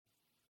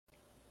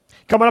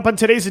Coming up on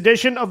today's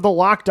edition of the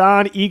Locked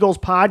On Eagles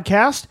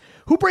podcast,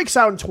 who breaks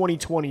out in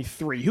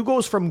 2023? Who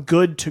goes from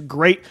good to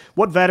great?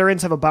 What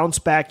veterans have a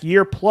bounce-back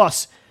year?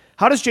 Plus,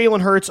 how does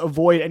Jalen Hurts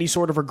avoid any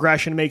sort of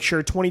regression to make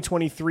sure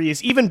 2023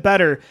 is even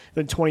better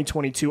than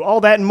 2022? All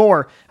that and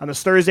more on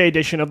this Thursday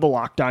edition of the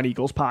Locked On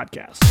Eagles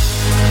podcast.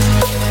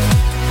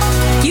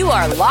 You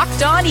are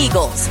Locked On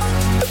Eagles,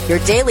 your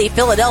daily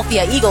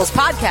Philadelphia Eagles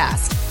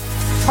podcast.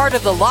 Part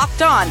of the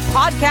Locked On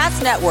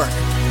Podcast Network,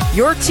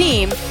 your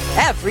team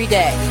every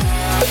day.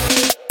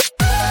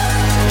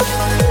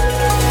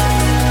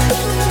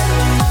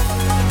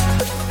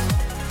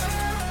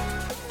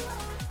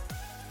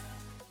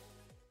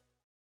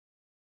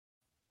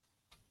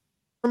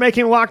 We're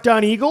making Locked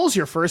On Eagles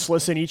your first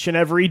listen each and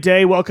every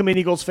day. Welcoming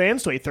Eagles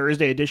fans to a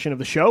Thursday edition of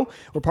the show.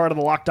 We're part of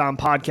the Locked On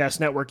Podcast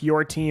Network,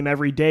 your team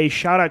every day.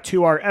 Shout out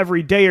to our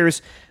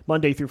everydayers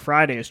Monday through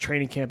Friday as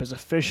training camp is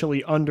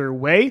officially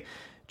underway.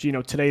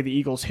 Gino, today the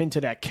Eagles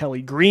hinted at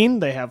Kelly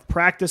Green. They have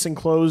practice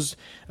enclosed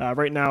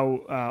right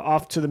now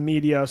off to the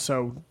media,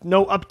 so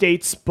no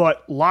updates,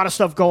 but a lot of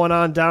stuff going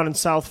on down in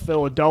South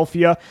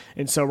Philadelphia,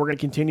 and so we're going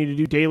to continue to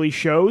do daily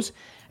shows.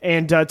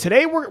 And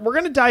today we're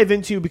going to dive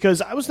into,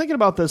 because I was thinking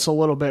about this a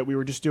little bit. We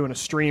were just doing a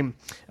stream,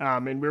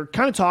 and we were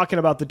kind of talking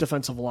about the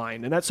defensive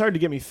line, and that started to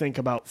get me think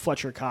about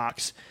Fletcher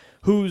Cox,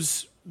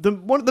 who's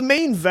one of the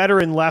main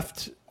veteran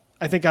left,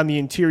 I think, on the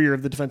interior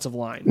of the defensive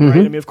line. Right?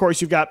 I mean, of course,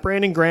 you've got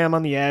Brandon Graham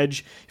on the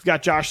edge. You've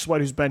got Josh Sweat,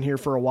 who's been here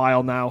for a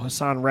while now.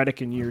 Hassan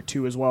Reddick in year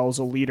 2 as well as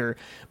a leader.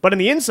 But on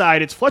the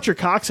inside, it's Fletcher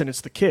Cox and it's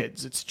the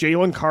kids. It's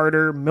Jalen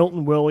Carter,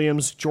 Milton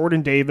Williams,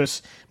 Jordan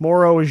Davis,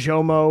 Moro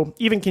Ajomo,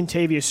 even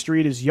Kentavious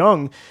Street is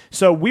young.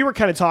 So we were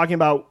kind of talking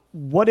about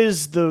what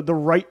is the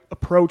right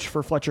approach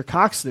for Fletcher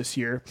Cox this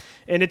year.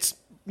 And it's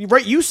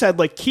right, you said,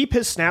 like, keep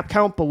his snap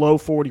count below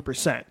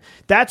 40%.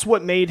 That's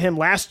what made him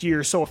last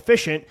year so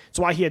efficient. It's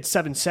why he had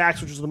 7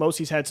 sacks, which was the most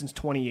he's had since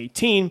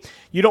 2018.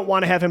 You don't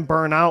want to have him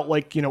burn out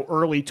like,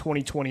 early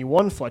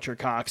 2021 Fletcher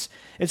Cox.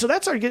 And so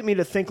that started getting me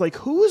to think, like,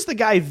 who is the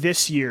guy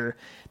this year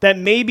that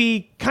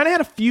maybe kind of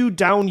had a few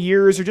down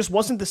years or just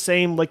wasn't the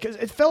same? Like,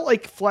 it felt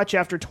like Fletch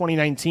after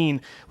 2019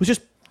 was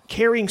just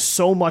carrying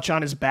so much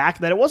on his back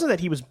that it wasn't that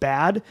he was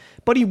bad,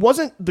 but he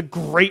wasn't the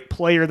great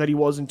player that he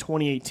was in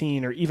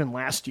 2018 or even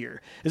last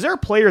year. Is there a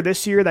player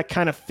this year that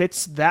kind of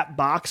fits that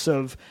box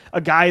of a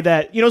guy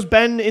that, has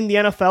been in the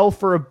NFL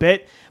for a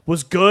bit,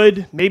 was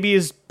good, maybe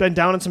has been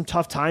down in some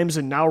tough times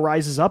and now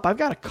rises up? I've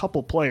got a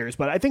couple players,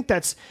 but I think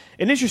that's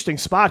an interesting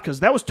spot because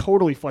that was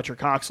totally Fletcher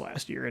Cox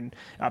last year, and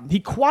he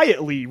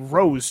quietly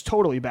rose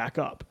totally back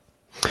up.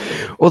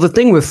 Well, the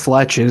thing with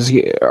Fletch is,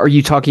 are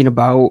you talking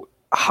about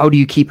how do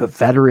you keep a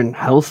veteran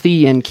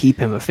healthy and keep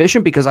him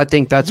efficient? Because I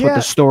think that's what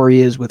the story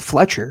is with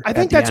Fletcher. I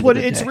think that's what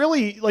it's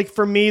really like.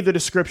 For me, the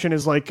description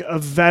is like a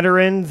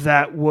veteran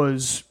that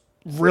was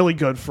really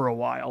good for a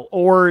while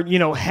or,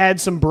 had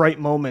some bright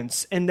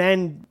moments and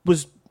then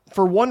was,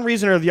 for one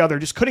reason or the other,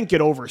 just couldn't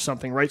get over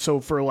something, right? So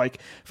for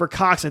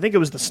Cox, I think it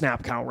was the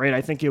snap count, right?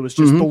 I think it was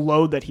just the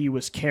load that he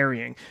was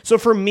carrying. So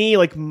for me,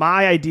 like,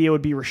 my idea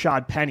would be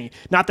Rashad Penny.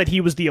 Not that he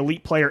was the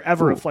elite player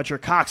ever of Fletcher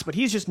Cox, but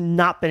he's just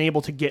not been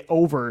able to get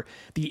over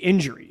the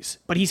injuries.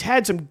 But he's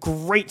had some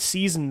great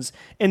seasons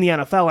in the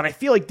NFL, and I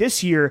feel like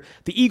this year,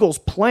 the Eagles'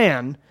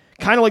 plan,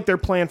 kind of like their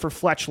plan for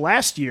Fletch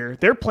last year,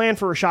 their plan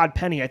for Rashad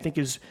Penny, I think,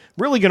 is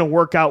really going to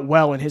work out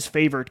well in his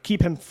favor to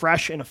keep him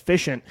fresh and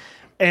efficient.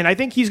 And I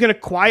think he's going to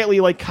quietly,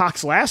 like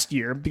Cox last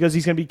year, because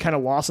he's going to be kind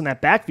of lost in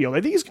that backfield,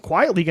 I think he's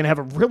quietly going to have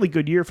a really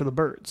good year for the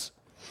Birds.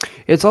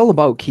 It's all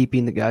about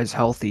keeping the guys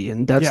healthy,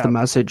 and that's the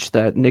message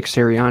that Nick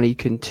Sirianni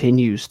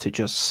continues to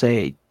just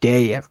say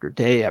day after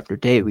day after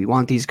day. We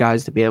want these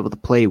guys to be able to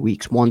play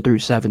weeks 1 through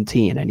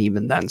 17, and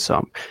even then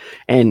some.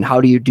 And how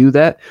do you do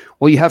that?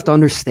 Well, you have to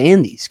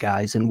understand these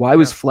guys, and why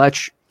was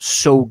Fletch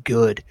so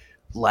good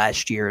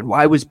last year, and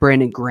why was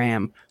Brandon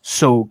Graham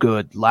so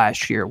good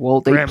last year?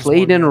 Well, they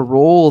played in a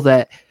role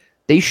that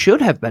they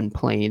should have been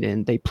playing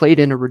in. They played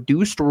in a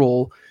reduced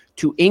role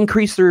to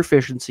increase their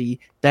efficiency,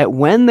 that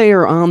when they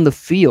are on the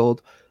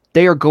field,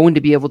 they are going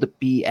to be able to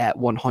be at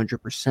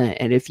 100%.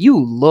 And if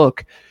you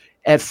look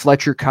at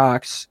Fletcher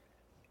Cox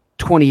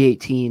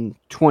 2018,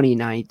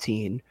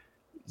 2019,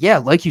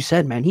 like you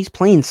said, man, he's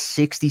playing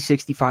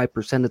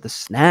 65% of the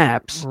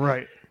snaps.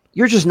 Right.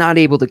 You're just not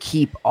able to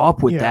keep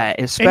up with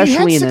that,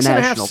 especially in the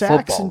National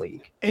Football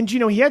League. And, he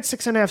had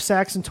 6.5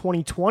 sacks in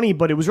 2020,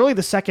 but it was really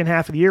the second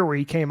half of the year where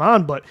he came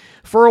on. But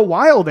for a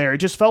while there, it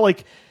just felt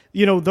like,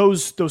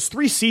 those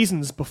 3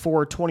 seasons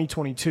before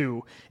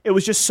 2022, it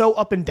was just so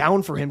up and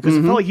down for him because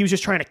it felt like he was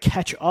just trying to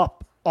catch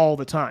up all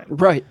the time.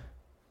 Right.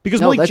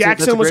 Because Malik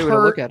Jackson was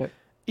hurt.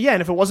 Yeah,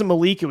 and if it wasn't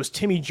Malik, it was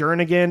Timmy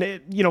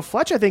Jernigan.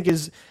 Fletch, I think,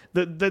 is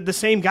the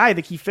same guy.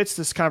 that he fits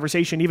this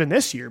conversation even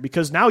this year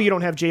because now you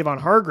don't have Javon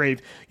Hargrave.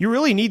 You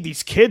really need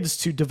these kids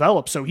to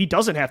develop so he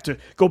doesn't have to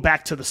go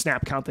back to the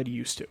snap count that he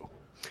used to.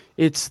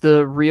 It's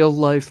the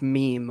real-life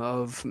meme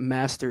of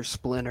Master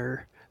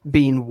Splinter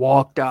being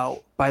walked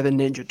out by the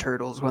Ninja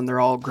Turtles when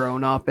they're all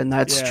grown up, and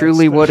that's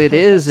truly what it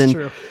is. And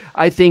true.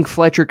 I think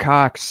Fletcher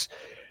Cox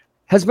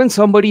has been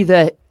somebody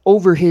that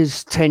over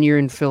his tenure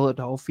in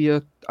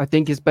Philadelphia, I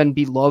think has been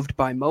beloved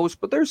by most,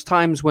 but there's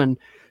times when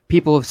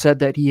people have said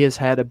that he has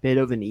had a bit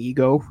of an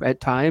ego at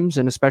times,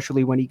 and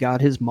especially when he got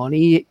his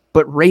money.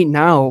 But right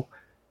now,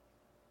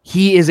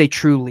 he is a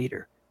true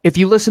leader. If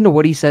you listen to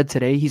what he said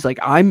today, he's like,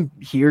 I'm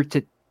here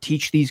to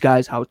teach these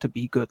guys how to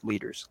be good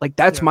leaders. Like,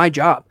 that's my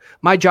job.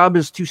 My job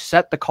is to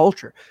set the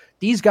culture.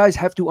 These guys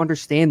have to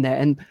understand that.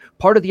 And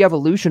part of the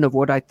evolution of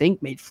what I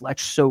think made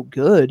Fletch so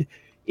good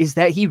is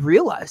that he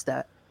realized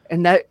that.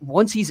 And that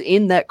once he's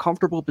in that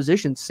comfortable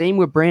position, same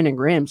with Brandon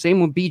Graham,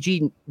 same with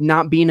BG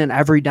not being an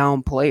every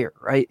down player,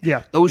 right?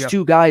 Yeah. Those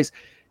two guys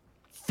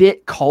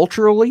fit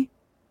culturally.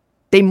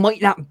 They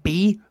might not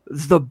be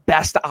the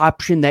best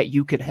option that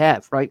you could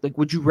have, right? Like,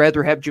 would you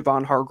rather have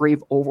Javon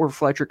Hargrave over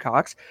Fletcher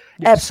Cox?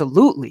 Yes.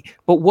 Absolutely.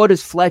 But what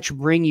does Fletch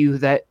bring you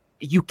that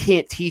you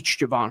can't teach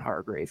Javon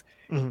Hargrave?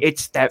 Mm-hmm.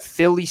 It's that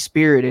Philly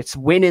spirit. It's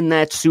winning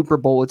that Super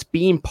Bowl. It's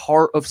being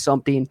part of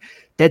something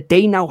that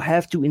they now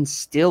have to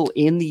instill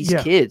in these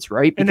kids,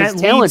 right? Because and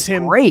that talent's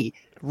great,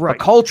 right?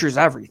 But culture's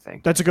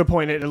everything. That's a good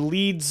point. It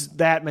leads,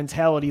 that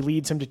mentality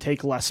leads him to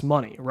take less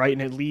money, right?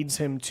 And it leads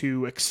him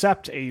to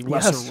accept a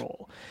lesser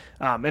role.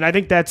 And I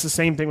think that's the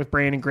same thing with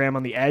Brandon Graham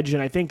on the edge.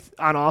 And I think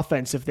on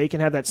offense, if they can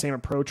have that same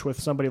approach with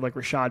somebody like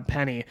Rashad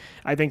Penny,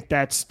 I think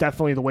that's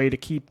definitely the way to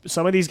keep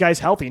some of these guys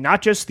healthy.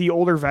 Not just the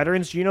older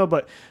veterans, Gino,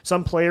 but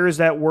some players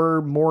that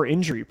were more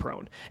injury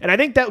prone. And I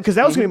think that, because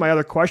that was going to be my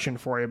other question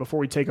for you before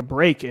we take a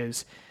break,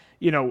 is,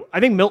 you know, I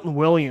think Milton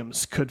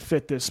Williams could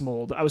fit this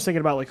mold. I was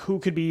thinking about, like, who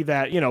could be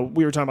that, you know,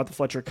 we were talking about the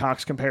Fletcher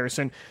Cox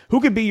comparison. Who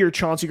could be your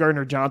Chauncey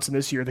Gardner-Johnson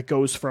this year that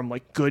goes from,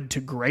 like, good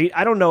to great?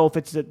 I don't know if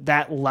it's at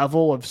that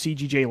level of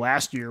CGJ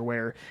last year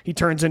where he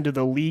turns into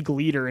the league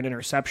leader in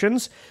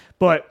interceptions,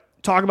 but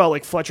talk about,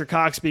 like, Fletcher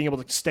Cox being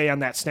able to stay on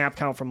that snap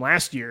count from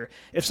last year.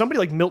 If somebody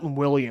like Milton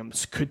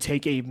Williams could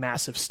take a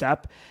massive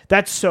step,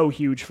 that's so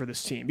huge for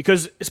this team.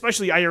 Because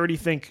especially, I already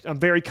think, I'm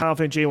very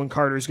confident Jalen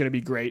Carter is going to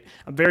be great.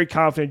 I'm very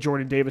confident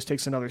Jordan Davis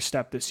takes another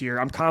step this year.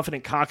 I'm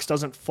confident Cox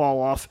doesn't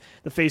fall off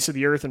the face of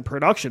the earth in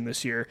production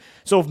this year.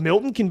 So if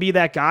Milton can be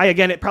that guy,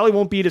 again, it probably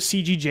won't be to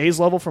CGJ's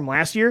level from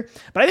last year,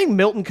 but I think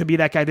Milton could be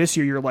that guy this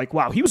year. You're like,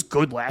 wow, he was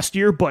good last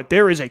year, but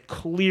there is a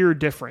clear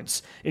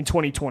difference in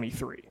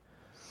 2023.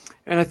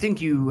 And I think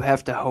you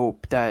have to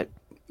hope that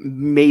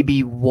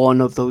maybe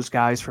one of those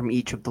guys from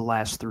each of the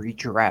last three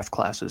draft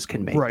classes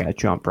can make that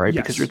jump, right?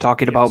 Yes. Because you're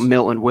talking about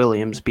Milton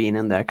Williams being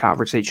in that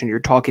conversation. You're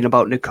talking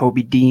about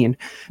Nakobe Dean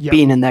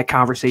being in that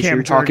conversation.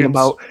 You're talking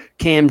about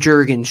Cam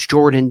Jurgens,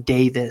 Jordan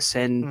Davis.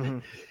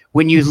 And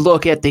when you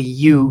look at the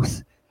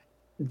youth,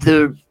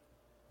 the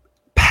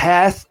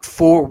path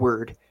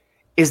forward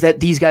is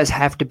that these guys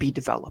have to be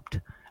developed.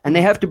 And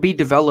they have to be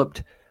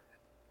developed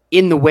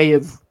in the way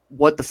of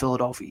what the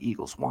Philadelphia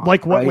Eagles want.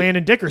 Like what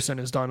Landon Dickerson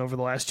has done over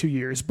the last 2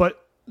 years, but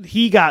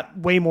he got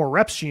way more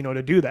reps, Gino,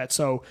 to do that.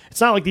 So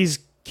it's not like these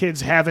kids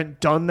haven't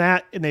done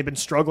that and they've been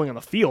struggling on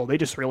the field. They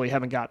just really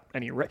haven't got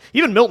any reps.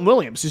 Even Milton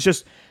Williams has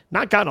just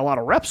not gotten a lot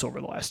of reps over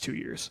the last 2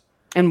 years.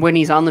 And when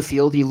he's on the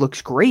field, he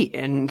looks great.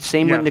 And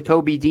same with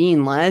Nakobe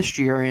Dean last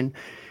year. And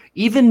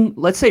even,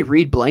 let's say,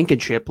 Reed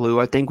Blankenship, Lou,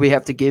 I think we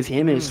have to give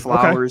him his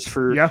flowers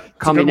for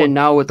coming in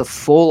now with a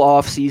full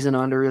offseason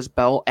under his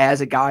belt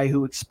as a guy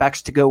who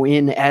expects to go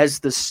in as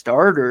the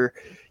starter.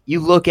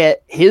 You look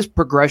at his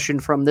progression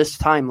from this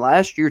time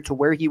last year to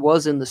where he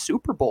was in the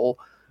Super Bowl.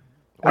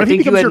 I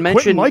think you had mentioned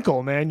Quentin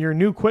Michael, man, your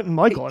new Quentin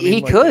Michael. I mean,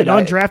 he could.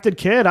 An undrafted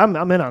kid. I'm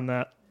in on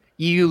that.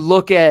 You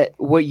look at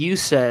what you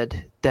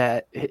said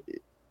that –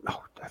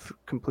 I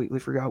completely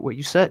forgot what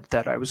you said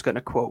that I was going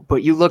to quote,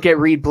 but you look at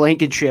Reed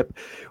Blankenship,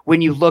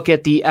 when you look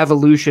at the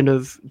evolution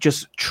of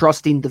just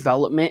trusting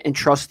development and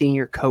trusting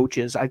your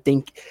coaches, I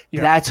think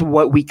that's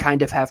what we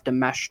kind of have to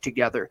mesh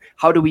together.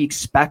 How do we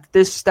expect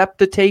this step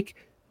to take?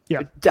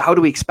 Yeah. How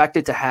do we expect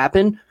it to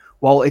happen?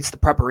 Well, it's the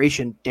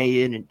preparation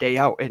day in and day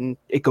out, and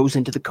it goes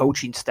into the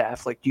coaching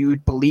staff. Like, do you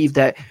believe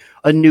that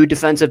a new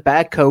defensive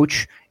back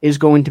coach is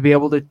going to be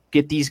able to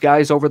get these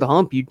guys over the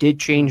hump? You did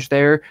change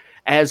there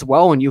as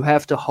well, and you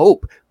have to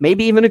hope.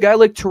 Maybe even a guy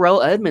like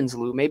Terrell Edmonds,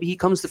 Lou, maybe he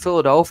comes to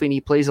Philadelphia and he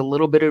plays a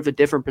little bit of a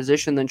different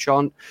position than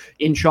Sean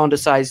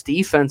Desai's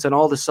defense, and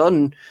all of a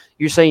sudden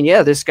you're saying,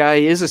 yeah, this guy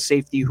is a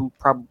safety who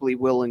probably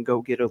will and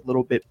go get a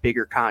little bit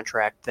bigger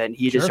contract than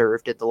he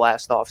deserved at the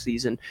last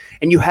offseason.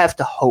 And you have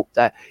to hope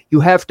that. You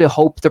have to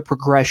hope the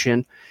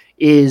progression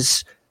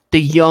is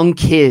the young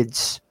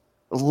kids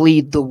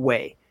lead the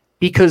way,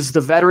 because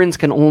the veterans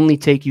can only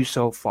take you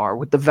so far.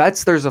 With the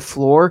vets, there's a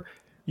floor.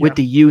 With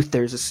the youth,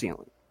 there's a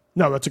ceiling.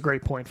 No, that's a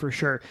great point for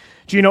sure.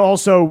 Gino,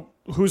 also,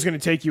 who's going to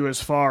take you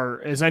as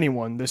far as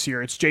anyone this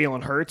year? It's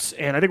Jalen Hurts,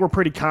 and I think we're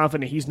pretty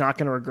confident he's not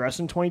going to regress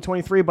in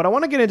 2023, but I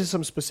want to get into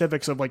some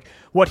specifics of, like,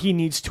 what he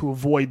needs to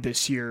avoid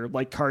this year,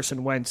 like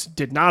Carson Wentz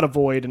did not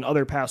avoid and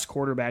other past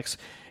quarterbacks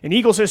in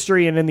Eagles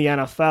history and in the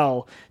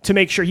NFL, to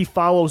make sure he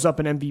follows up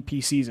an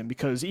MVP season,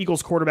 because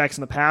Eagles quarterbacks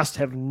in the past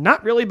have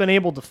not really been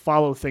able to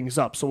follow things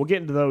up. So we'll get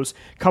into those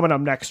coming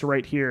up next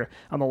right here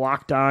on the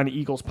Locked On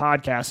Eagles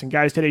podcast. And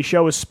guys, today's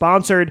show is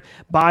sponsored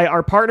by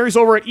our partners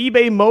over at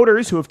eBay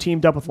Motors, who have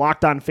teamed up with Locked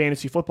Locked On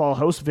Fantasy Football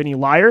host, Vinny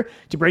Lyer,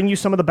 to bring you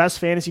some of the best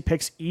fantasy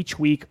picks each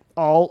week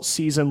all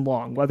season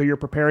long. Whether you're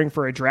preparing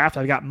for a draft,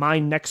 I've got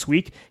mine next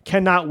week,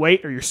 cannot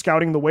wait, or you're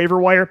scouting the waiver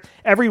wire,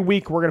 every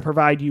week we're going to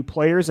provide you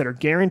players that are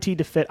guaranteed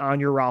to fit on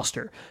your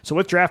roster. So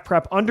with draft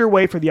prep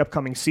underway for the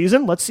upcoming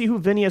season, let's see who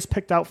Vinny has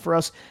picked out for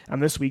us on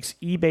this week's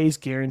eBay's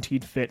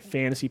Guaranteed Fit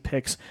Fantasy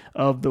Picks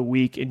of the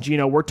Week. And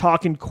Gino, we're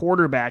talking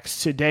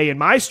quarterbacks today, and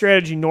my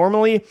strategy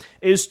normally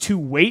is to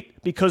wait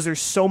because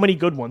there's so many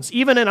good ones.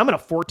 I'm in a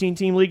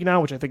 14-team league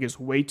now, which I think is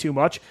way too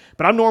much,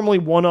 but I'm normally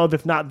one of,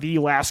 if not the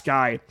last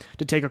guy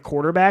to take a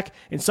quarterback.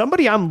 And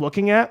somebody I'm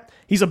looking at,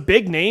 he's a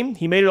big name.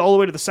 He made it all the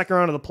way to the second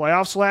round of the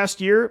playoffs last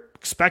year.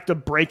 Expect a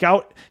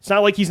breakout. It's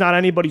not like he's not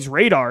anybody's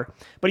radar,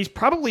 but he's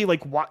probably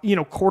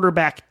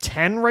quarterback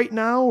 10 right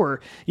now, or,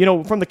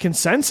 from the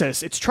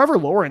consensus, it's Trevor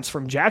Lawrence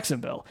from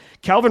Jacksonville.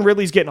 Calvin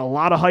Ridley's getting a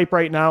lot of hype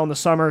right now in the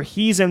summer.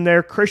 He's in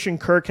there. Christian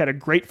Kirk had a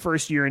great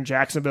first year in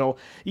Jacksonville.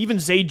 Even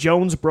Zay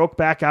Jones broke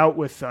back out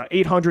with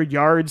 800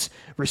 yards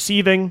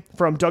receiving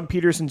from Doug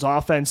Peterson's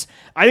offense.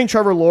 I think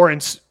Trevor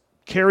Lawrence,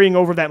 carrying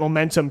over that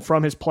momentum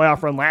from his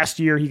playoff run last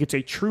year, he gets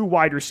a true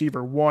wide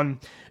receiver one.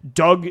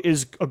 Doug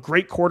is a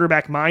great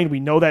quarterback mind. We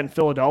know that in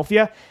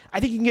Philadelphia. I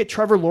think you can get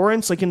Trevor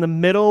Lawrence in the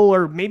middle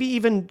or maybe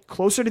even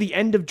closer to the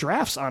end of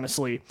drafts,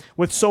 honestly,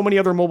 with so many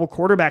other mobile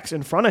quarterbacks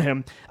in front of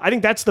him. I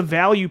think that's the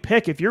value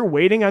pick. If you're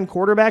waiting on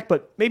quarterback,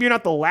 but maybe you're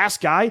not the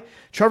last guy,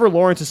 Trevor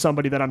Lawrence is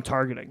somebody that I'm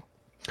targeting.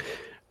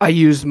 I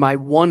used my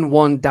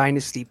 1-1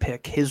 dynasty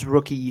pick his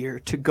rookie year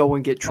to go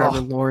and get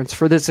Trevor Lawrence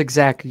for this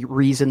exact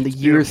reason. The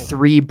year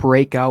 3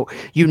 breakout.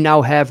 You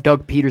now have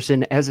Doug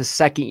Peterson as a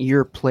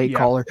second-year play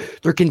caller.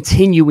 They're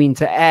continuing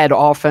to add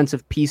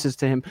offensive pieces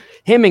to him.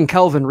 Him and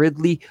Calvin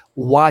Ridley,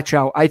 watch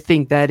out. I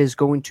think that is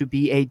going to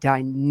be a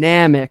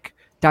dynamic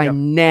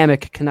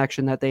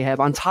connection that they have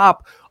on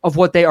top of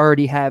what they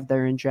already have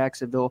there in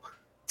Jacksonville.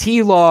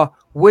 T-Law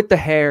with the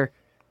hair,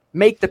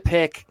 make the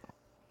pick.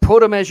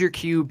 Put him as your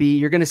QB.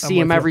 You're going to see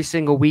him every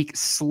single week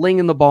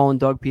slinging the ball in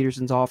Doug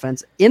Peterson's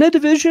offense in a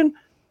division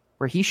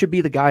where he should be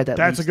the guy that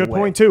That's leads a good the way.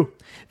 point, too.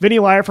 Vinny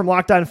Lyer from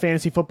Locked On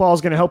Fantasy Football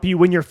is going to help you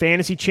win your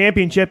fantasy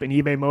championship, and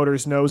eBay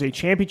Motors knows a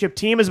championship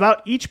team is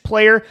about each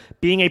player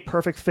being a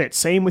perfect fit.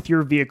 Same with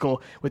your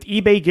vehicle. With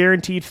eBay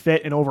Guaranteed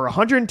Fit and over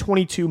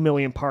 122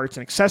 million parts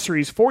and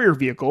accessories for your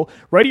vehicle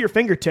right at your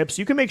fingertips,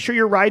 you can make sure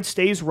your ride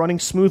stays running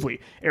smoothly.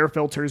 Air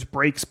filters,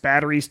 brakes,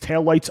 batteries,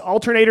 taillights,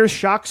 alternators,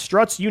 shocks,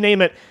 struts, you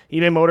name it,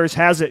 eBay Motors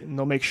has it, and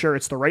they'll make sure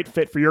it's the right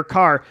fit for your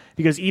car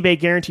because eBay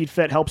Guaranteed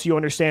Fit helps you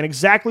understand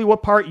exactly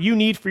what part you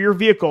need for your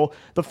vehicle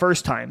the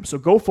first time. So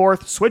go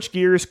forth, switch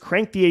gears,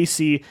 crank the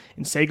AC,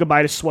 and say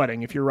goodbye to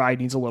sweating if your ride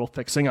needs a little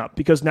fixing up.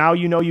 Because now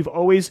you know you're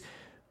always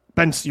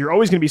going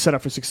to be set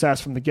up for success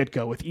from the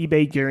get-go with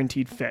eBay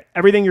Guaranteed Fit.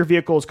 Everything your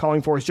vehicle is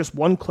calling for is just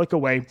one click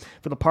away.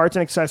 For the parts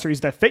and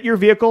accessories that fit your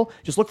vehicle,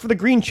 just look for the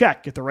green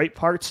check. Get the right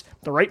parts,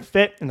 the right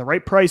fit, and the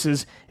right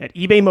prices at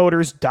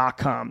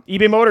ebaymotors.com.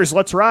 eBay Motors,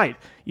 let's ride.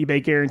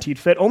 eBay Guaranteed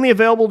Fit, only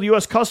available to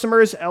U.S.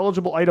 customers.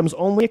 Eligible items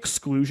only.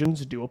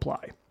 Exclusions do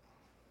apply.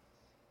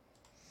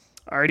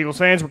 All right, Eagles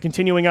fans, we're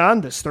continuing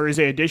on this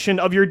Thursday edition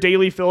of your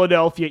daily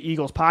Philadelphia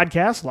Eagles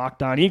podcast,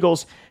 Locked On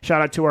Eagles.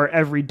 Shout out to our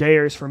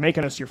everydayers for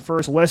making us your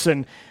first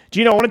listen.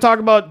 Gino, I want to talk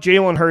about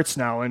Jalen Hurts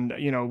now and,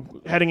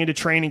 heading into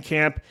training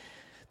camp.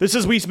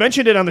 We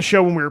mentioned it on the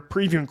show when we were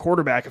previewing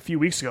quarterback a few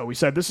weeks ago. We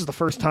said this is the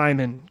first time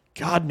in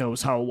God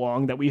knows how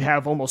long that we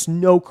have almost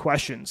no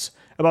questions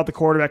about the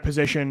quarterback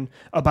position,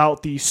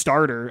 about the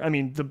starter. I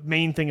mean, the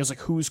main thing is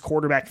who's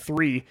quarterback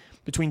 3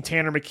 between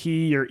Tanner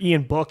McKee or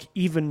Ian Book,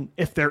 even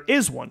if there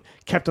is one,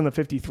 kept on the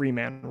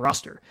 53-man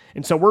roster.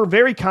 And so we're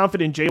very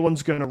confident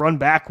Jalen's going to run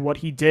back what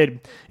he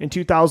did in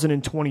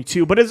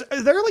 2022. But is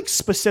there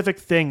specific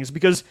things?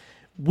 Because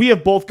we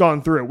have both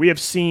gone through it. We have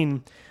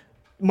seen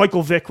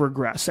Michael Vick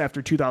regress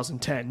after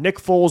 2010. Nick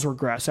Foles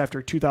regress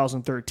after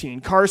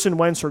 2013. Carson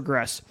Wentz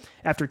regress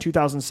after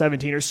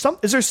 2017.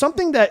 Is there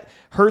something that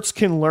Hurts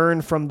can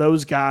learn from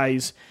those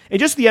guys and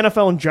just the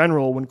NFL in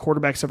general when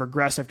quarterbacks have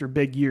regressed after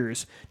big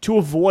years to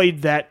avoid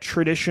that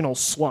traditional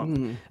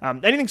slump?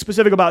 Anything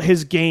specific about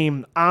his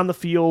game on the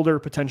field or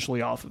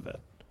potentially off of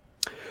it?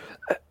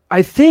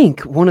 I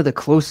think one of the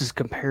closest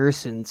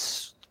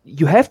comparisons,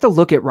 you have to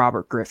look at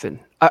Robert Griffin.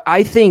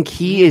 I think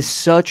he is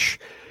such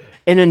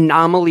an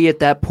anomaly at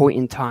that point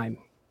in time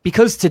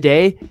because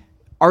today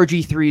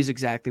RG3 is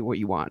exactly what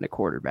you want in a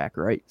quarterback,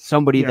 right?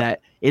 Somebody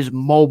that is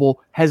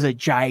mobile, has a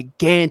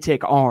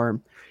gigantic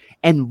arm.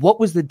 And what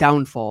was the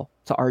downfall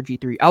to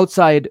RG3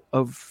 outside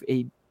of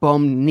a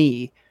bum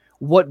knee?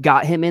 What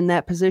got him in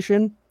that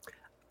position?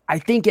 I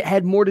think it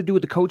had more to do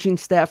with the coaching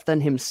staff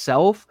than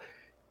himself,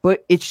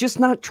 but it's just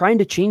not trying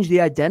to change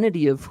the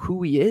identity of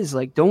who he is.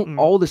 Don't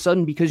all of a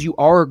sudden, because you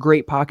are a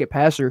great pocket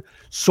passer,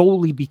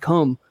 solely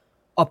become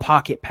a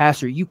pocket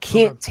passer. You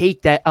can't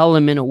take that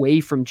element away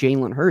from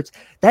Jalen Hurts.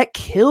 That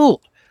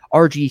killed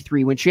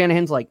RG3 when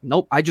Shanahan's like,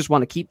 nope, I just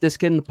want to keep this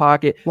kid in the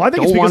pocket. Well, I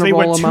think it's because they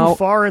went too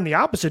far in the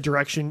opposite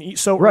direction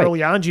so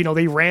early on.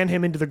 They ran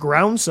him into the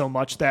ground so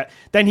much that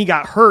then he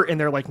got hurt, and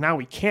they're like, now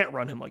we can't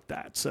run him like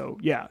that. So,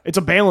 yeah, it's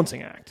a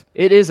balancing act.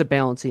 It is a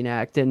balancing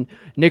act, and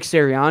Nick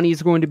Sirianni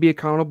is going to be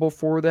accountable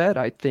for that.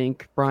 I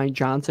think Brian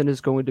Johnson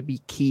is going to be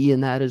key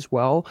in that as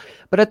well.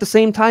 But at the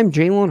same time,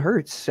 Jalen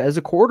Hurts, as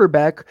a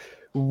quarterback,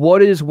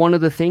 what is one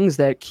of the things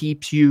that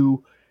keeps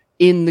you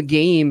in the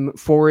game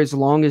for as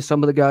long as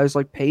some of the guys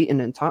like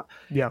Peyton and Tom?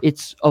 Yeah.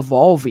 It's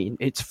evolving.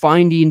 It's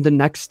finding the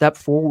next step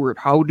forward.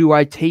 How do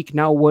I take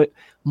now what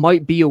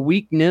might be a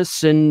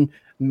weakness and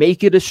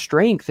make it a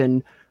strength?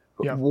 And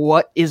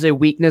what is a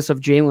weakness of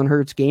Jalen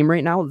Hurts' game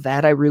right now?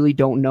 That I really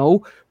don't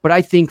know. But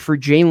I think for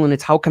Jalen,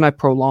 it's how can I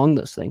prolong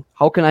this thing?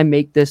 How can I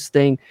make this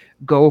thing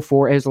go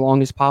for as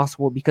long as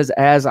possible? Because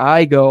as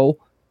I go,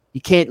 you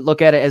can't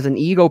look at it as an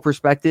ego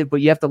perspective, but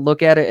you have to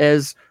look at it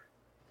as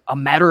a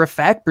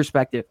matter-of-fact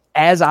perspective.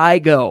 As I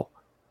go,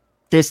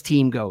 this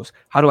team goes.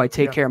 How do I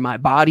take care of my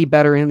body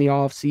better in the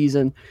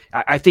offseason?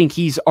 I think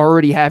he's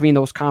already having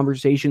those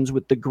conversations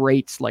with the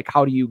greats, like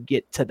how do you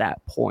get to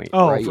that point?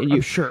 Oh, right?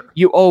 I'm sure.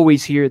 You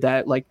always hear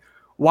that, like,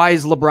 why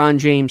is LeBron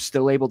James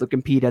still able to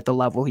compete at the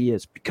level he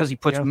is? Because he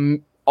puts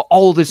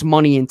all this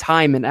money and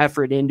time and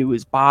effort into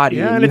his body.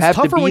 Yeah, and you it's have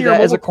tougher to be when you're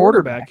that a as a mobile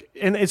quarterback.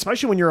 And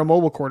especially when you're a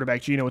mobile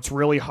quarterback, it's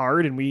really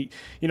hard. And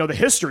the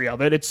history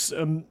of it, it's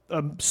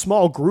a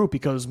small group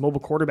because mobile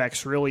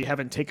quarterbacks really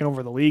haven't taken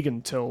over the league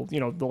until,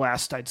 the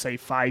last, I'd say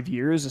 5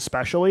 years,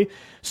 especially.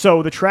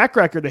 So the track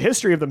record, the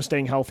history of them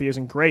staying healthy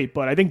isn't great,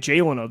 but I think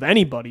Jalen of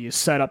anybody is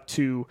set up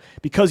to,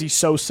 because he's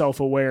so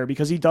self-aware,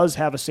 because he does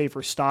have a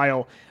safer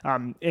style,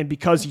 and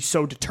because he's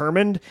so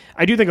determined.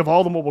 I do think of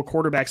all the mobile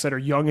quarterbacks that are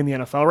young in the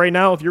NFL right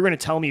now, if you're going to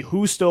tell me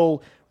who's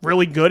still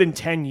really good in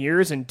 10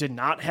 years and did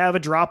not have a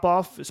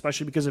drop-off,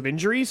 especially because of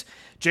injuries,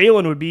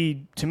 Jalen would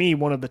be, to me,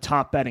 one of the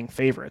top betting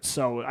favorites.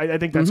 So I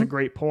think that's a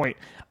great point.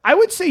 I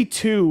would say,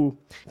 too,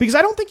 because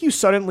I don't think you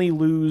suddenly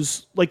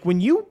lose, like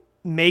when you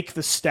make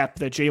the step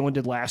that Jalen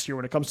did last year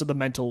when it comes to the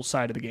mental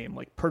side of the game,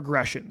 like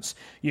progressions,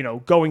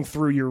 going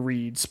through your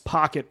reads,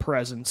 pocket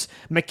presence,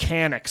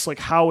 mechanics, like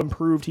how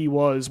improved he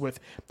was with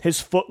his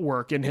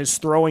footwork and his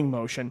throwing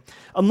motion.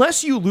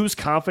 Unless you lose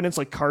confidence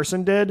like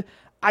Carson did,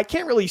 I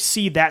can't really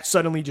see that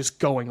suddenly just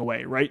going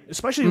away, right?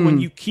 Especially when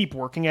you keep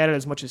working at it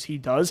as much as he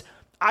does.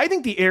 I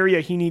think the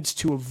area he needs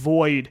to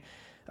avoid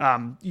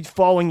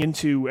falling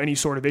into any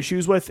sort of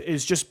issues with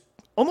is just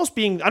almost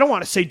being, I don't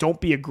want to say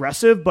don't be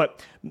aggressive,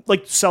 but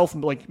like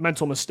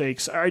mental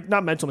mistakes, or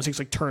not mental mistakes,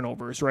 like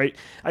turnovers, right?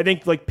 I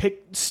think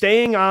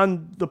staying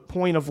on the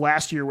point of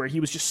last year where he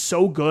was just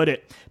so good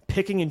at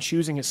picking and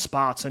choosing his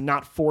spots and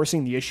not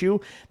forcing the issue.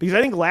 Because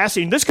I think last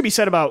year, and this could be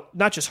said about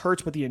not just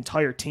Hurts, but the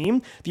entire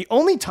team, the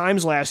only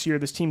times last year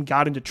this team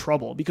got into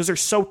trouble because they're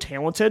so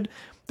talented.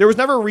 There was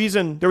never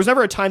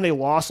a time they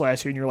lost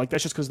last year and you're like,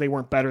 that's just because they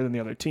weren't better than the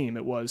other team.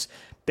 It was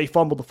they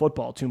fumbled the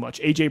football too much.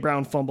 A.J.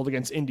 Brown fumbled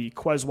against Indy.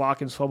 Quez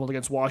Watkins fumbled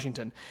against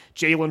Washington.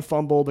 Jalen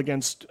fumbled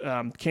against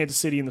Kansas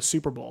City in the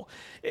Super Bowl.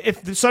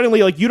 If suddenly,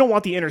 you don't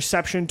want the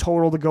interception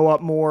total to go up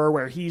more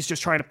where he's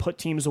just trying to put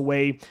teams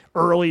away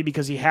early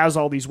because he has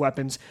all these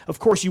weapons. Of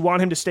course, you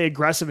want him to stay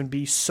aggressive and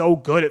be so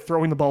good at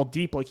throwing the ball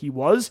deep like he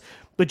was.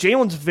 But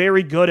Jalen's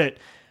very good at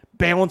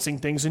balancing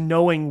things and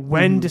knowing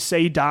when to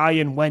say die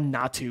and when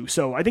not to.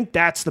 So I think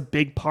that's the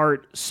big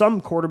part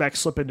some quarterbacks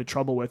slip into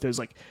trouble with is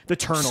like the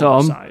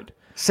turnover side.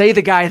 Say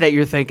the guy that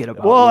you're thinking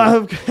about.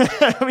 Well,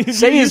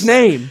 say his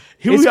name.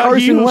 It's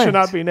Carson Wentz. Should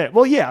not be named.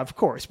 Well, yeah, of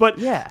course. But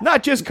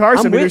not just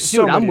Carson.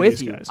 I'm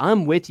with you.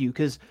 I'm with you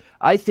because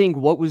I think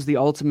what was the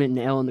ultimate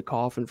nail in the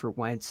coffin for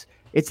Wentz,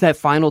 it's that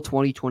final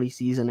 2020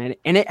 season,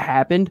 and it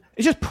happened.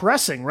 It's just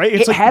pressing, right?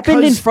 It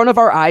happened in front of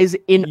our eyes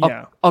in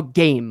a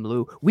game,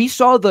 Lou. We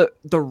saw the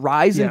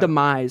rise and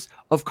demise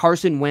of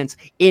Carson Wentz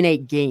in a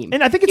game.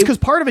 And I think it's because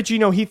part of it,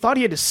 he thought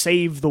he had to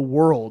save the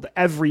world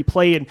every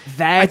play. And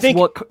that's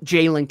what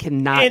Jalen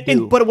cannot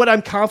do. But why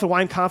I'm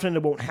confident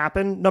it won't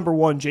happen, number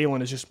one,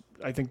 Jalen is just,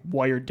 I think,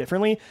 wired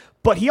differently.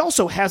 But he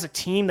also has a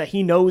team that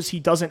he knows he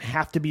doesn't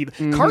have to be.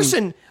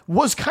 Carson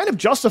was kind of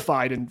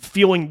justified in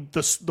feeling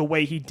the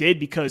way he did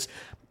because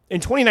in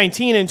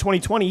 2019 and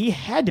 2020, he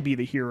had to be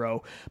the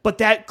hero, but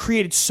that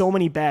created so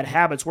many bad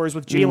habits. Whereas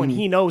with Jalen,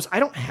 he knows I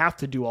don't have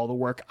to do all the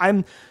work.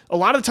 A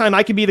lot of the time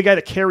I can be the guy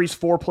that carries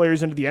 4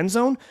 players into the end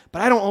zone,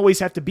 but I don't always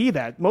have to be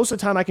that. Most of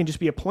the time I can just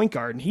be a point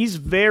guard, and he's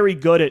very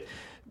good at,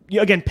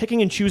 again,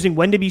 picking and choosing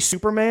when to be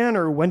Superman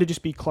or when to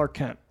just be Clark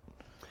Kent.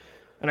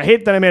 And I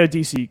hate that I made a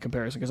DC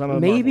comparison because I'm a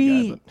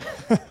maybe Marvel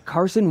guy,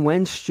 Carson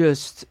Wentz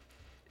just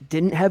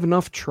didn't have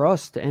enough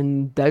trust,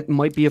 and that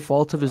might be a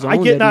fault of his own. I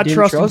get not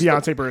trusting trust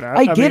Deontay Burnett.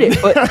 I get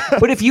it,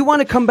 but if you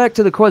want to come back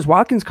to the Quez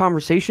Watkins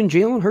conversation,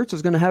 Jalen Hurts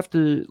is going to have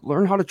to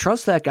learn how to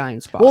trust that guy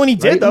in spots. Well, and he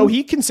did, though.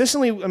 He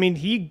consistently,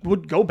 he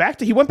went back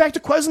to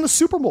Quez in the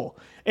Super Bowl,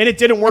 and it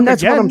didn't work and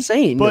that's again. What I'm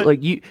saying. But like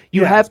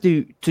you have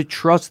to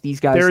trust these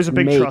guys. There is a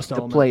big make trust the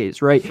element,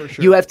 plays, right? for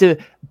sure. You have to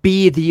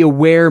be the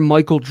aware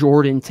Michael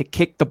Jordan to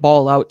kick the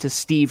ball out to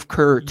Steve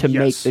Kerr to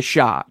make the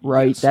shot,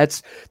 right?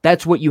 Yes.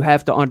 That's what you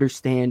have to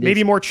understand.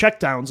 Maybe more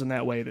checkdowns in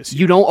that way this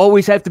year. You don't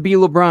always have to be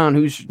LeBron,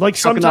 who's like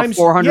sometimes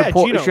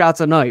 400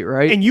 shots a night,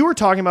 right? And you were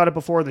talking about it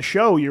before the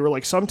show. You were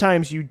like,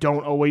 sometimes you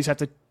don't always have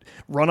to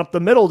run up the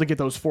middle to get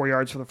those 4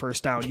 yards for the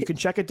first down. You can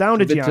check it down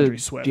to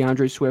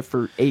DeAndre Swift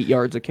for 8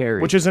 yards a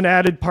carry, which is an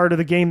added part of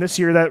the game this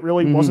year that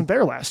really wasn't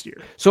there last year.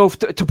 So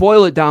to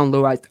boil it down,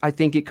 Lou, I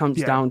think it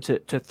comes down to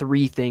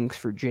three things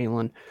for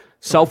Jalen.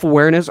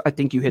 Self-awareness, I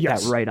think you hit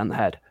that right on the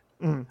head.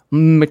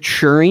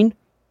 Maturing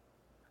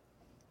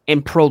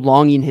and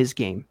prolonging his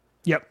game.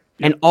 Yep.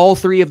 And all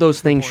three of those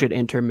things should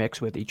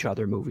intermix with each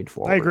other moving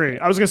forward. I agree.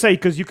 I was going to say,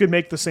 because you could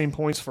make the same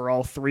points for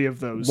all three of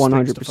those 100%.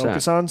 things to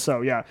focus on.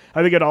 So, yeah,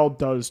 I think it all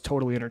does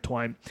totally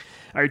intertwine.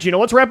 All right, Gino,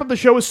 let's wrap up the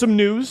show with some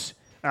news.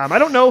 I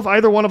don't know if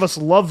either one of us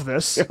love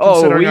this,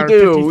 considering our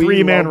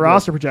 53-man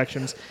roster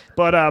projections.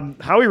 But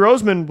Howie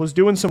Roseman was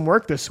doing some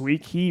work this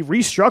week. He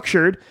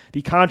restructured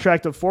the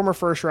contract of former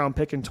first-round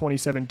pick in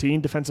 2017,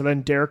 defensive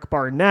end Derek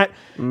Barnett.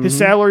 His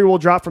salary will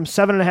drop from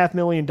 $7.5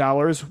 million,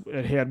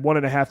 it had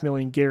 $1.5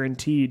 million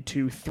guaranteed,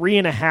 to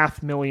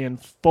 $3.5 million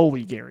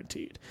fully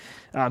guaranteed.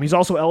 He's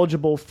also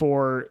eligible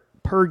for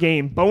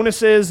per-game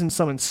bonuses and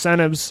some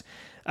incentives.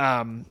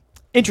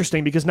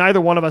 Interesting, because neither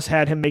one of us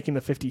had him making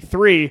the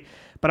 53,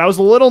 but I was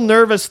a little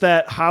nervous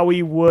that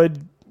Howie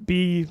would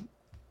be,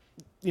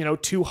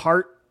 too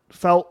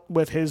heartfelt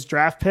with his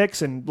draft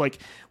picks. And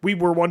we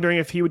were wondering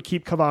if he would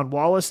keep Kevon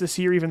Wallace this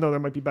year, even though there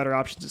might be better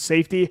options at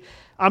safety.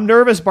 I'm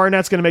nervous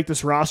Barnett's going to make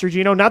this roster,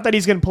 Gino. Not that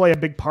he's going to play a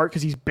big part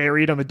because he's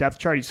buried on the depth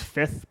chart. He's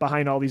fifth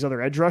behind all these other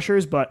edge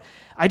rushers, but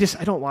I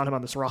don't want him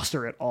on this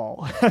roster at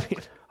all.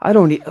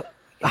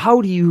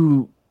 How do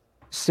you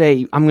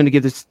say I'm going to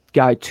give this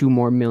guy $2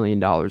 more million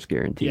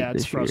guaranteed? Yeah,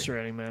 it's this year?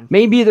 frustrating, man.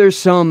 Maybe there's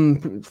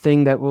some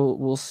thing that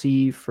we'll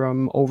see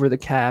from over the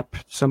cap.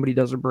 Somebody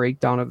does a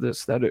breakdown of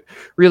this that it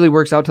really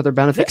works out to their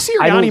benefit. Nick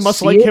Sirianni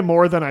must like him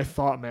more than I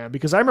thought, man.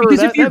 Because I remember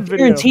if you're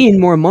guaranteeing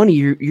more money,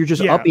 you're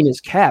just upping his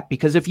cap.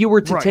 Because if you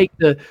were to take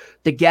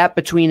the gap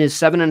between his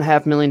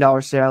 $7.5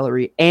 million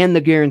salary and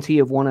the guarantee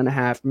of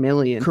 $1.5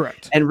 million,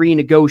 correct, and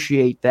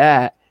renegotiate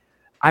that,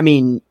 I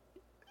mean,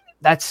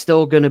 that's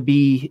still going to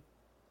be.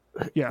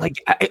 Yeah,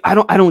 I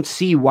don't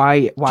see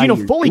why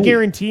fully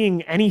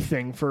guaranteeing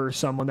anything for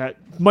someone that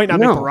might not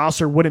make the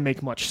roster wouldn't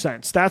make much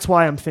sense. That's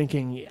why I'm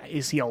thinking,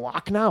 is he a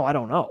lock now? I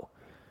don't know.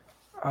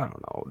 I don't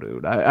know,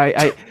 dude.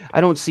 I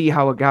don't see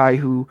how a guy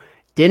who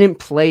didn't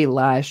play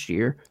last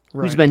year,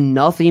 who's been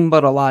nothing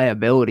but a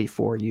liability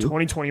for you.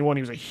 2021,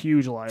 he was a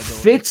huge liability.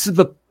 Fits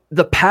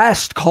the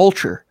past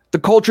culture. The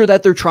culture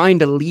that they're trying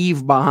to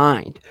leave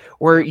behind,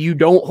 where you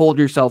don't hold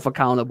yourself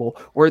accountable,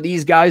 where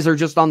these guys are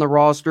just on the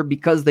roster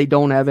because they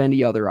don't have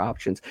any other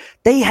options.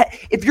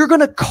 If you're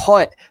going to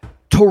cut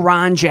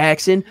Teron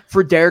Jackson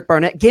for Derek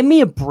Barnett, give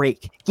me a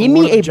break. Give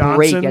me a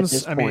break at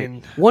this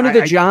point. One of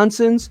the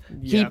Johnsons,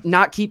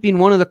 not keeping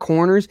one of the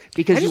corners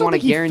because you want to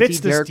guarantee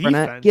Derek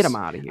Barnett. Get him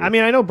out of here. I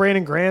mean, I know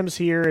Brandon Graham's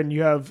here, and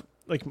you have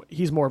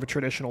he's more of a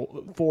traditional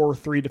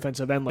 4-3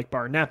 defensive end like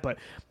Barnett, but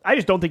I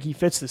just don't think he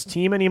fits this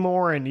team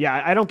anymore. And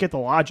I don't get the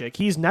logic.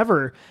 He's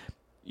never,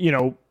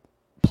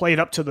 played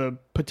up to the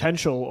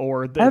potential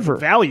or the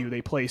value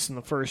they place in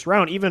the first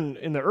round, even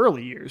in the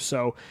early years.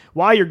 So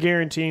why you're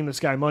guaranteeing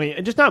this guy money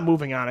and just not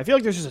moving on? I feel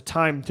like there's just a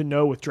time to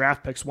know with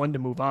draft picks when to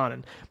move on.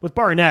 And with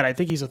Barnett, I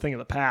think he's a thing of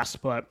the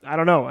past, but I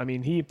don't know. I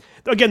mean,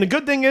 the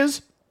good thing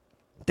is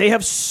they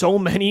have so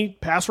many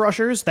pass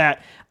rushers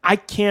that I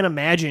can't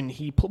imagine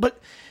but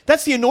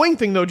that's the annoying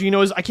thing, though,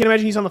 Gino, is I can't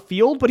imagine he's on the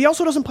field, but he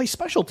also doesn't play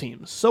special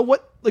teams. So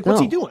what's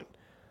he doing?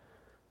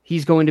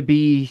 He's going to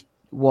be,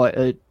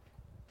 a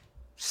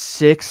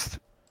sixth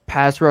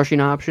pass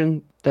rushing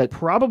option? That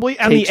probably.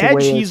 On the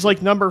edge, he's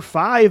like number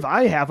 5.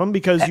 I have him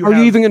because you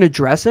even going to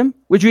dress him?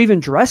 Would you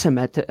even dress him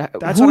at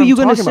that's who are you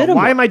going to sit him?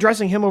 Why am I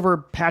dressing him over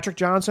Patrick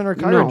Johnson or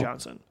Kyron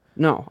Johnson?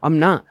 No, I'm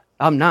not.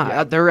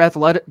 Yeah. They're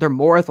athletic. They're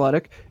more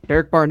athletic.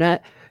 Derek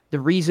Barnett, the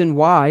reason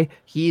why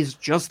he's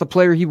just the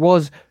player he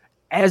was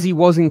as he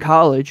was in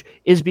college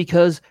is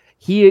because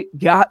he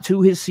got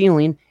to his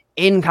ceiling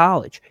in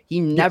college. He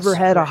never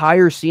had a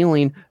higher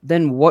ceiling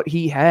than what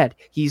he had.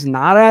 He's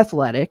not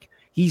athletic.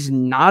 He's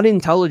not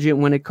intelligent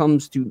when it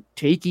comes to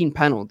taking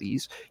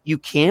penalties. You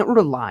can't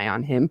rely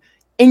on him.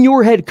 And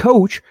your head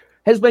coach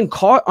has been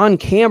caught on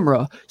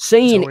camera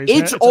saying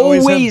it's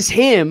always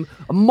him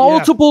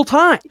multiple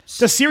times.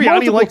 Does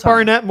Sirianni like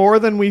Barnett more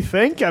than we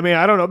think? I mean,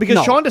 I don't know.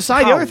 Because Sean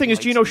Desai, the other thing is,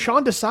 Gino,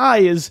 Sean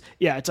Desai is,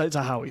 it's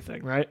a Howie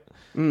thing, right?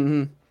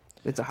 Mm-hmm.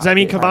 Does that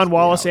mean Kevon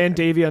Wallace and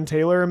Davion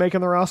Taylor are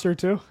making the roster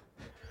too?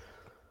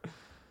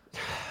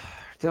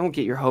 don't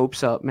get your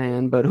hopes up,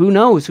 man. But who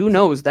knows? Who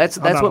knows? That's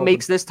what hoping.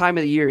 makes this time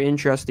of the year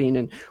interesting.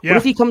 And what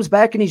if he comes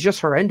back and he's just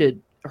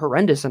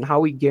horrendous, and how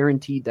we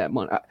guaranteed that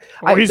money?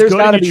 There's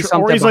got to be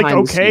something. Or he's like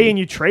behind the okay, scene. and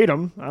you trade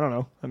him. I don't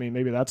know. I mean,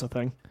 maybe that's a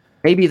thing.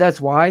 Maybe that's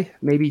why.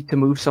 Maybe to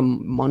move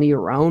some money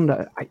around.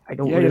 I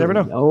don't really you never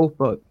know,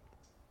 but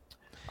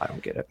I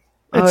don't get it.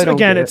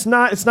 It's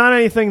not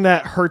anything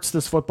that hurts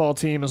this football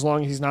team as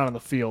long as he's not on the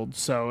field.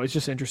 So it's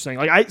just interesting.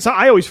 Like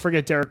I always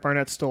forget Derek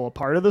Barnett's still a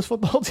part of this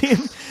football team.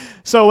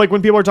 So like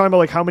when people are talking about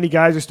like how many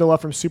guys are still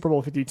left from Super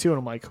Bowl 52, and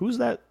I'm like, who's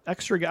that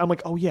extra guy? I'm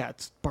like, oh yeah,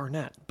 it's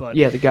Barnett. But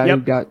yeah, the guy who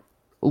got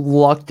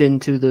lucked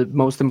into the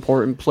most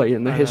important play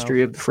in the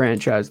history of the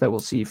franchise that we'll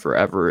see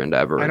forever and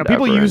ever. I know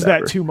people use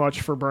that too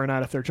much for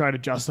Burnett if they're trying to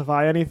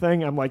justify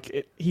anything. I'm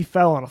like, he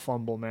fell on a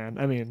fumble, man.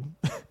 I mean,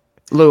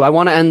 Lou, I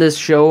want to end this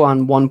show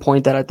on one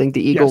point that I think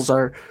the Eagles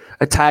are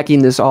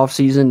attacking this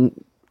offseason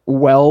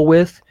well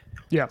with.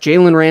 Yeah,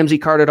 Jalen Ramsey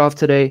carted off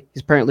today.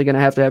 He's apparently going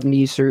to have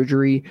knee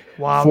surgery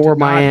for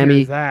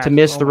Miami to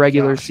miss the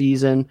regular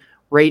season.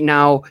 Right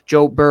now,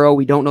 Joe Burrow,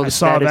 we don't know the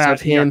status of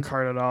him. He got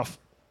carted off.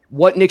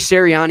 What Nick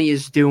Sirianni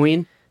is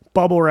doing.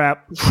 Bubble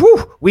wrap.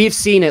 Whew, we've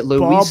seen it,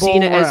 Lou. We've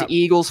seen it as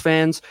Eagles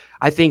fans.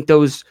 I think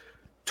those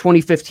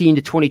 2015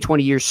 to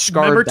 2020 years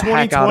scarred the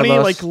heck out of us. Remember 2020,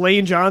 like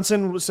Lane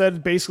Johnson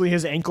said basically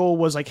his ankle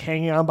was like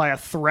hanging on by a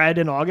thread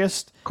in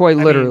August? Quite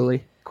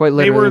literally.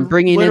 They were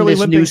bringing in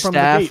this new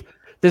staff,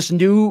 this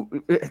new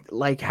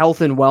like health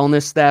and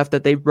wellness staff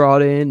that they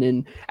brought in,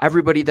 and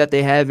everybody that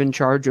they have in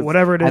charge of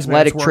whatever it is,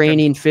 athletic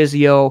training,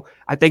 physio.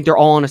 I think they're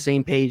all on the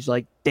same page.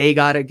 Like, they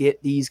got to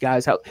get these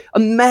guys out.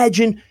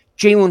 Imagine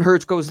Jalen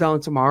Hurts goes down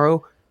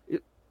tomorrow.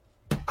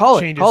 Call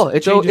it.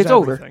 It's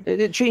over.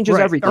 It changes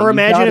everything. Or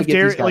imagine if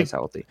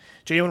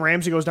Jalen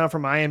Ramsey goes down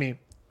from Miami.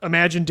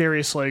 Imagine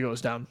Darius Slay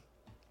goes down.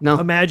 No.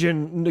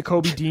 Imagine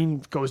Nakobe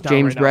Dean goes down.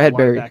 James right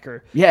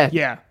Bradbury. Now,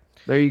 Yeah.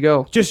 There you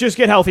go. Just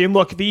get healthy. And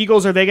look, the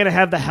Eagles, are they going to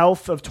have the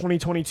health of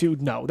 2022?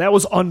 No. That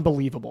was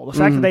unbelievable. The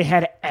fact that they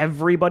had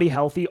everybody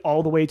healthy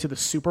all the way to the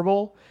Super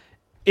Bowl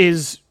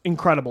is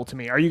incredible to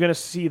me. Are you going to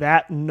see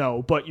that?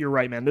 No. But you're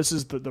right, man. This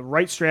is the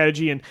right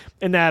strategy.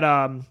 And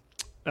that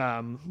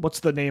what's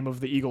the name of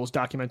the Eagles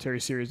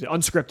documentary series?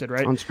 Unscripted,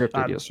 right?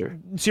 Unscripted, yes, sir.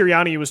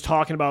 Sirianni was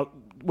talking about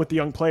with the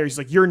young players. He's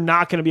like, you're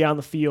not going to be on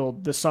the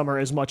field this summer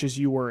as much as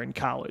you were in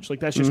college.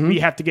 Like, that's just, we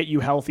have to get you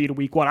healthy to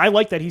week one. I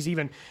like that he's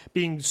even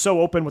being so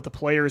open with the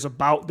players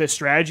about this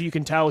strategy. You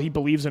can tell he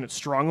believes in it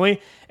strongly,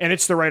 and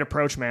it's the right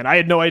approach, man. I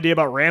had no idea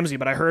about Ramsey,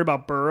 but I heard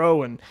about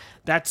Burrow, and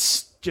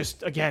that's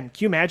just, again, can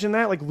you imagine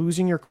that? Like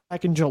losing your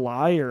back in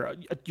July or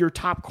your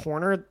top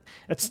corner?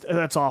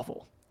 That's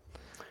awful.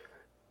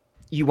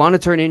 You want to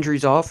turn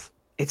injuries off.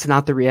 It's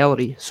not the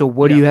reality. So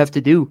what do you have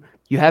to do?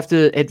 You have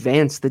to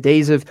advance. The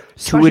days of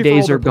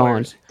two-a-days are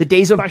gone. The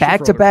days of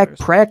back-to-back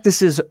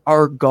practices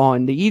are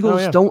gone. The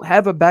Eagles don't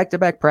have a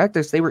back-to-back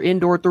practice. They were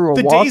indoor through a walkthrough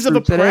today. The days of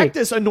a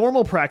practice, a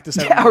normal practice,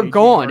 are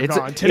gone. It's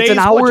an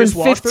hour and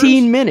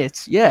 15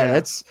 minutes.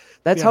 Yeah,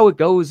 that's how it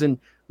goes. And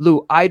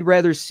Lou, I'd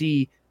rather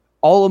see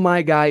all of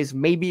my guys,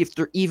 maybe if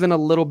they're even a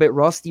little bit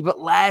rusty, but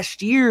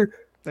last year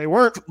they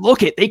weren't.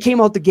 They came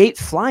out the gate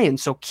flying.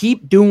 So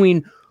keep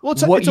doing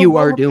what you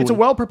are doing. It's a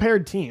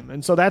well-prepared team,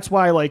 and so that's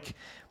why, like,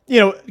 you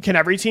know, can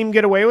every team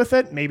get away with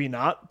it? Maybe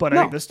not, but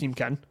I think this team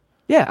can.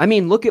 Yeah, I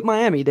mean, look at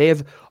Miami. They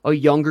have a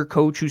younger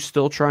coach who's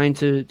still trying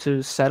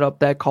to set up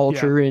that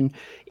culture in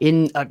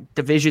a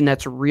division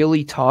that's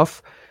really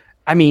tough.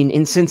 I mean,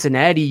 in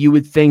Cincinnati, you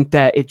would think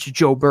that it's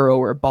Joe Burrow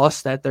or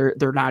bust, that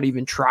they're not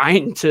even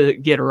trying to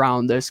get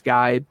around this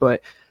guy,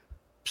 but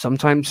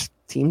sometimes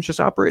teams just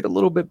operate a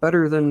little bit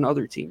better than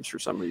other teams for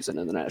some reason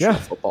in the National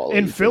Football League.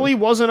 And Philly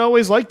wasn't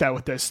always like that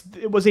with this.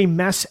 It was a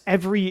mess.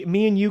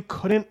 Me and you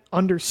couldn't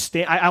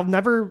understand. I'll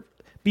never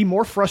be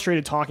more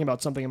frustrated talking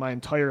about something in my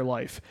entire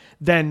life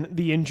than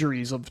the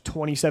injuries of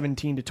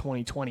 2017 to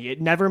 2020.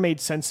 It never made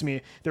sense to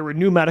me. There were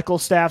new medical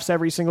staffs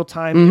every single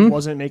time. It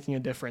wasn't making a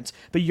difference.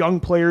 The young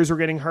players were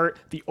getting hurt.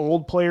 The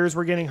old players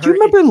were getting hurt. Do you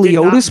remember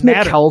Leotis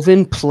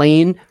McKelvin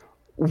playing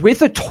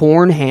with a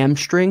torn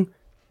hamstring?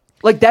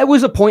 Like, that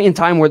was a point in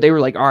time where they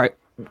were like, all right,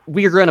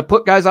 we are going to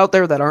put guys out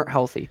there that aren't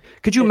healthy.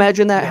 Could you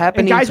imagine that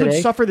happening and guys today?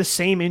 Would suffer the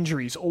same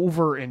injuries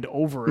over and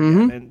over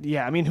again. And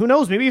I mean, who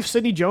knows? Maybe if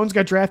Sidney Jones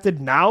got drafted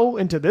now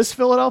into this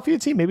Philadelphia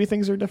team, maybe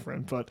things are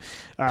different. But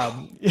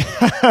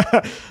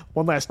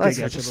one last dig.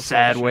 That's such a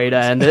sad way to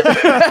end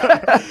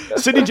it.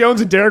 Sidney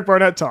Jones and Derek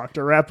Barnett talk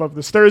to wrap up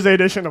this Thursday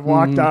edition of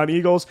Locked On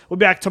Eagles. We'll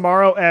be back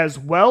tomorrow as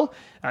well.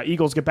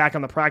 Eagles get back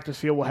on the practice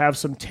field. We'll have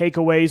some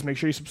takeaways. Make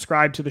sure you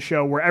subscribe to the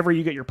show wherever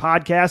you get your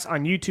podcasts,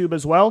 on YouTube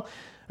as well.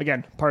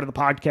 Again, part of the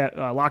podcast,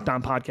 Locked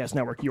On Podcast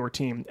Network, your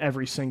team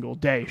every single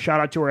day. Shout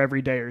out to our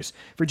everydayers.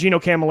 For Gino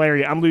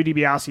Camilleri, I'm Lou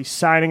DiBiase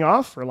signing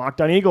off. For Locked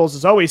On Eagles,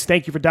 as always,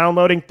 thank you for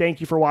downloading. Thank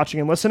you for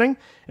watching and listening.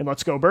 And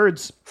let's go,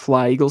 Birds.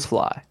 Fly, Eagles,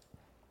 fly.